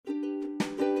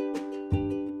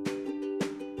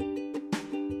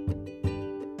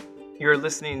You're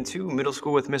listening to Middle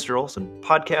School with Mr. Olson,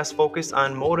 podcast focused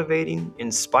on motivating,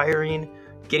 inspiring,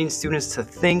 getting students to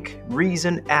think,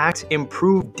 reason, act,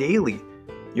 improve daily.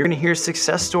 You're going to hear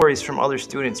success stories from other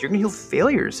students. You're going to hear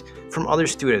failures from other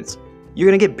students. You're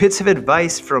going to get bits of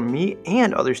advice from me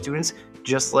and other students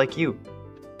just like you.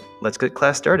 Let's get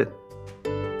class started.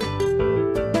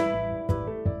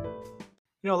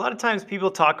 A lot of times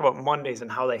people talk about Mondays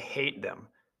and how they hate them.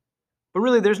 But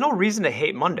really, there's no reason to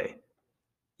hate Monday.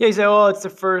 Yeah, you say, oh, it's the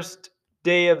first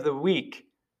day of the week.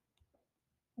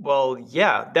 Well,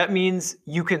 yeah, that means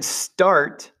you can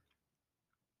start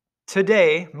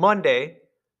today, Monday,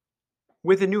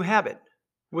 with a new habit,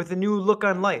 with a new look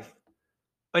on life,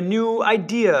 a new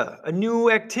idea, a new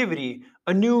activity,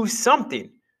 a new something.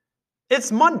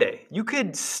 It's Monday. You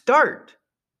could start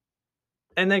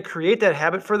and then create that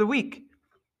habit for the week.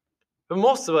 But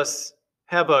most of us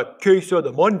have a case of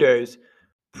the Mondays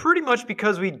pretty much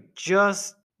because we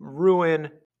just ruin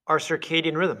our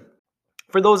circadian rhythm.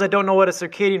 For those that don't know what a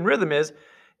circadian rhythm is,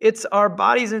 it's our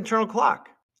body's internal clock.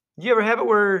 Do you ever have it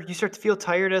where you start to feel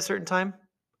tired at a certain time?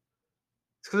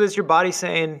 It's because it's your body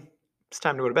saying, it's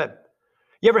time to go to bed.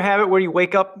 You ever have it where you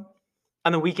wake up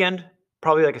on the weekend,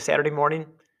 probably like a Saturday morning,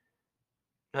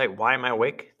 you're like, why am I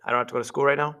awake? I don't have to go to school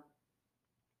right now.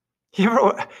 You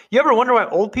ever wonder why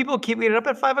old people keep getting up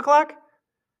at 5 o'clock?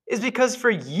 It's because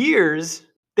for years,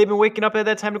 they've been waking up at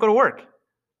that time to go to work.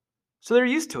 So they're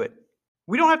used to it.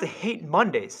 We don't have to hate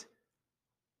Mondays.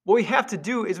 What we have to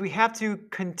do is we have to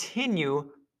continue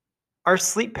our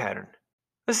sleep pattern.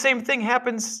 The same thing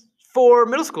happens for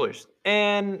middle schoolers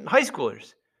and high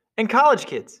schoolers and college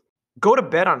kids. Go to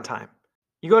bed on time.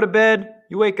 You go to bed,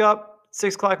 you wake up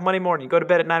 6 o'clock Monday morning. You go to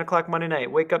bed at 9 o'clock Monday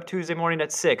night. Wake up Tuesday morning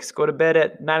at 6. Go to bed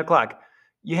at 9 o'clock.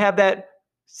 You have that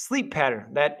sleep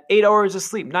pattern, that 8 hours of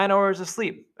sleep, 9 hours of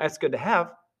sleep. That's good to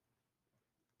have.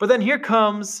 But then here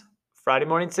comes Friday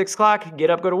morning, 6 o'clock. Get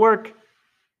up, go to work.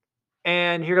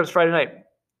 And here comes Friday night.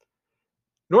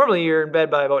 Normally you're in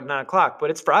bed by about 9 o'clock, but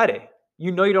it's Friday.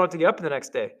 You know you don't have to get up the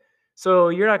next day. So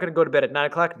you're not going to go to bed at 9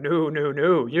 o'clock. No.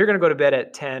 You're going to go to bed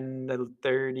at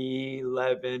 10:30,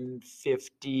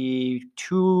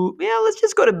 11:52. Yeah, let's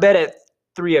just go to bed at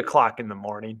 3 o'clock in the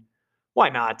morning. Why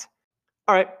not?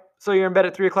 All right, so you're in bed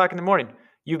at 3 o'clock in the morning.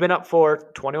 You've been up for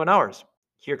 21 hours.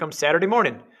 Here comes Saturday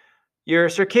morning. Your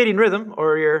circadian rhythm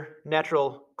or your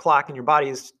natural clock in your body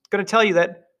is going to tell you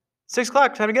that 6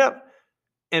 o'clock, time to get up.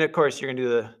 And of course, you're going to do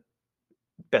the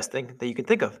best thing that you can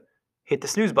think of. Hit the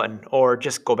snooze button or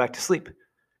just go back to sleep.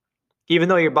 Even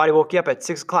though your body woke you up at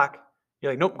 6 o'clock,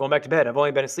 you're like, nope, going back to bed. I've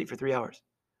only been asleep for 3 hours.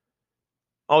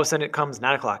 All of a sudden it comes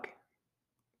 9 o'clock.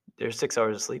 There's 6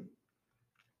 hours of sleep.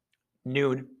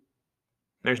 Noon.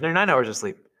 There's 9 hours of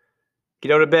sleep.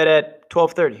 Get out of bed at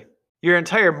 12:30. Your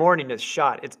entire morning is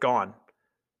shot. It's gone.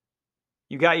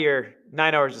 You got your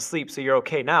 9 hours of sleep, so you're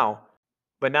okay now.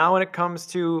 But now when it comes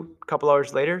to a couple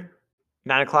hours later,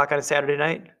 9 o'clock on a Saturday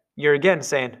night, you're again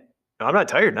saying, no, I'm not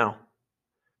tired now.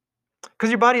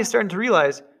 Because your body is starting to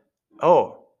realize,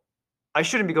 oh, I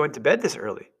shouldn't be going to bed this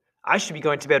early. I should be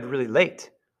going to bed really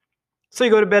late. So you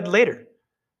go to bed later.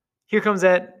 Here comes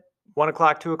at 1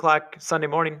 o'clock, 2 o'clock, Sunday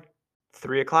morning,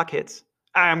 3 o'clock hits.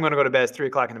 I'm going to go to bed at 3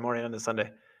 o'clock in the morning on the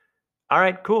Sunday. All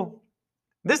right, cool.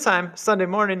 This time, Sunday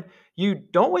morning, you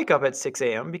don't wake up at 6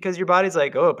 a.m. because your body's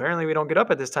like, oh, apparently we don't get up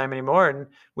at this time anymore and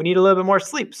we need a little bit more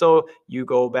sleep. So you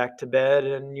go back to bed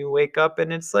and you wake up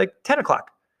and it's like 10 o'clock.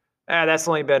 That's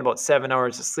only been about 7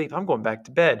 hours of sleep. I'm going back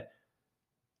to bed.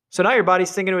 So now your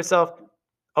body's thinking to itself,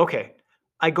 okay,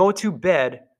 I go to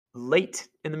bed late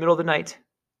in the middle of the night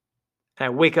and I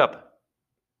wake up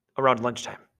around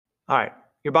lunchtime. All right,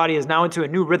 your body is now into a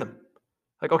new rhythm.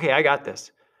 Like, okay, I got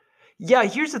this. Yeah,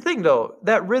 here's the thing, though.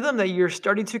 That rhythm that you're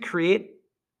starting to create,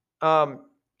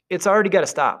 it's already got to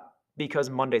stop because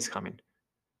Monday's coming.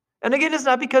 And again, it's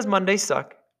not because Mondays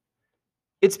suck.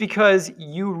 It's because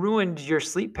you ruined your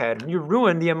sleep pattern. You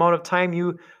ruined the amount of time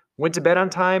you went to bed on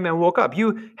time and woke up.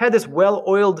 You had this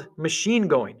well-oiled machine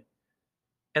going,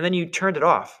 and then you turned it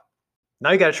off. Now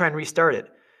you got to try and restart it.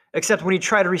 Except when you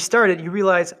try to restart it, you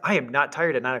realize, I am not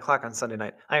tired at 9 o'clock on Sunday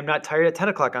night. I am not tired at 10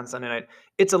 o'clock on Sunday night.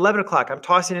 It's 11 o'clock. I'm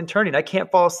tossing and turning. I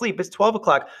can't fall asleep. It's 12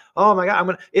 o'clock. Oh my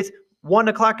God, it's 1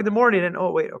 o'clock in the morning. And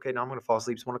oh, wait, okay, now I'm going to fall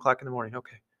asleep. It's 1 o'clock in the morning.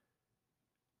 Okay.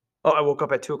 Oh, I woke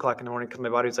up at 2 o'clock in the morning because my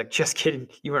body was like, just kidding.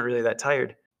 You weren't really that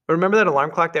tired. But remember that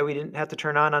alarm clock that we didn't have to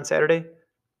turn on Saturday?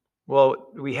 Well,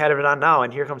 we had it on now,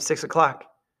 and here comes 6 o'clock.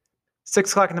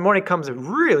 6 o'clock in the morning comes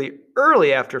really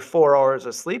early after 4 hours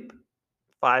of sleep.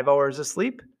 5 hours of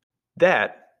sleep.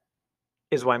 That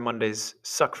is why Mondays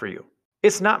suck for you.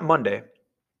 It's not Monday.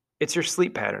 It's your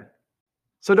sleep pattern.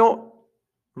 So don't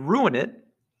ruin it.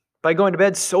 by going to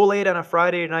bed so late on a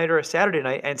Friday night or a Saturday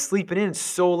night and sleeping in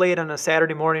so late on a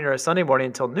Saturday morning or a Sunday morning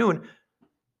until noon,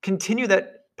 continue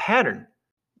that pattern.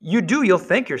 You'll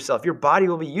thank yourself. Your body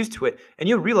will be used to it. And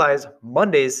you'll realize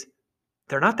Mondays,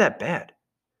 they're not that bad.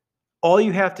 All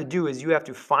you have to do is you have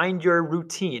to find your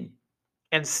routine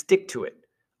and stick to it.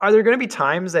 Are there going to be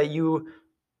times that you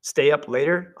stay up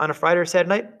later on a Friday or Saturday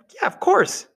night? Yeah, of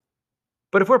course.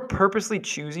 But if we're purposely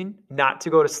choosing not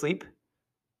to go to sleep,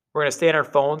 we're going to stay on our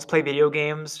phones, play video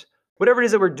games, whatever it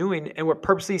is that we're doing, and we're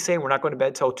purposely saying we're not going to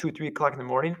bed till 2, 3 o'clock in the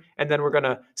morning, and then we're going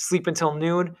to sleep until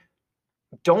noon,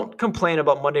 don't complain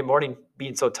about Monday morning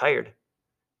being so tired.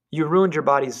 You ruined your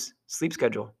body's sleep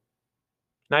schedule.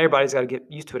 Now your body's got to get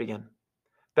used to it again.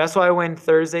 That's why when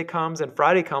Thursday comes and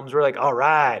Friday comes, we're like, all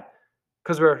right.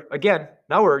 Because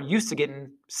now we're used to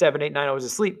getting 7, 8, 9 hours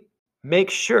of sleep. Make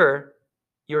sure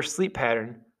your sleep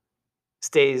pattern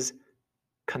stays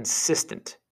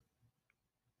consistent.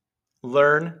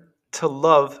 Learn to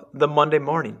love the Monday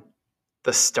morning,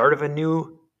 the start of a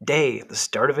new day, the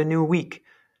start of a new week,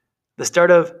 the start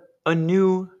of a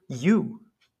new you.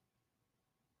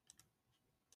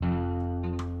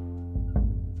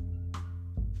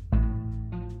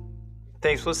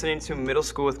 Thanks for listening to Middle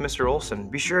School with Mr. Olson.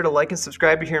 Be sure to like and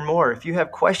subscribe to hear more. If you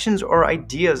have questions or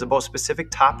ideas about specific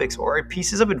topics or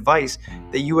pieces of advice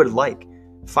that you would like,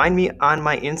 find me on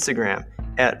my Instagram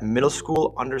at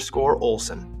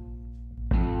middleschool_Olson.